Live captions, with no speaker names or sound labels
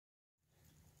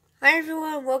Hi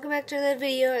everyone, welcome back to another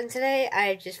video, and today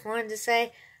I just wanted to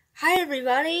say, hi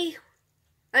everybody,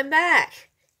 I'm back.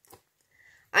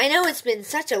 I know it's been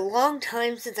such a long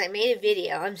time since I made a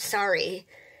video, I'm sorry,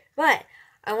 but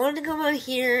I wanted to come on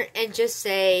here and just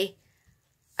say,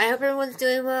 I hope everyone's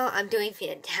doing well. I'm doing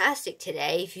fantastic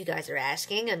today, if you guys are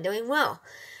asking. I'm doing well.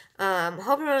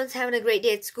 Hope everyone's having a great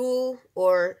day at school,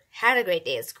 or had a great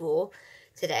day at school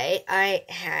today. I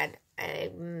had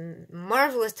a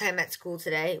marvelous time at school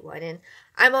today. Well,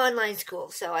 I'm online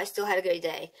school, so I still had a great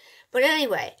day. But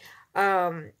anyway,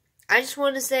 I just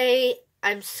want to say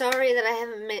I'm sorry that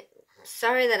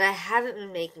I haven't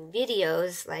been making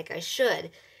videos like I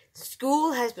should.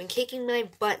 School has been kicking my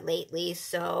butt lately,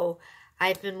 so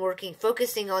I've been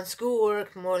focusing on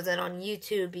schoolwork more than on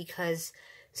YouTube because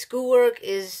schoolwork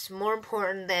is more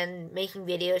important than making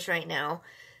videos right now.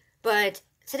 But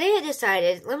today I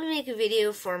decided, let me make a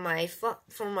video for my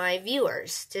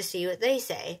viewers to see what they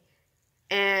say.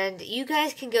 And you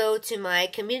guys can go to my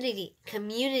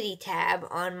community tab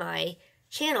on my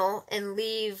channel and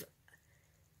leave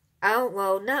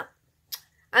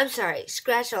I'm sorry,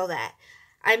 scratch all that.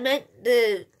 I meant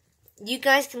you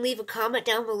guys can leave a comment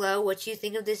down below what you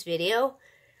think of this video,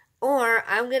 or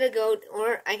I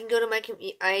can go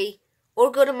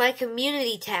to my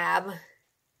community tab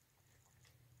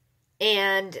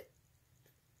and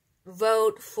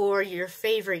vote for your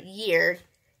favorite year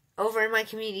over in my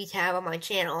community tab on my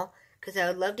channel, because I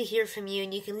would love to hear from you,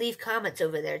 and you can leave comments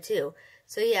over there too.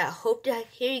 So yeah, hope to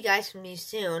hear you guys from you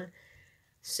soon.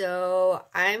 So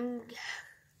I'm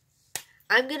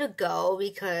gonna go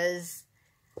because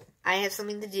I have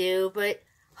something to do, but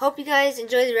hope you guys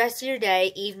enjoy the rest of your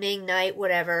day, evening, night,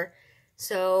 whatever.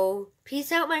 So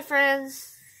peace out, my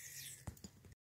friends.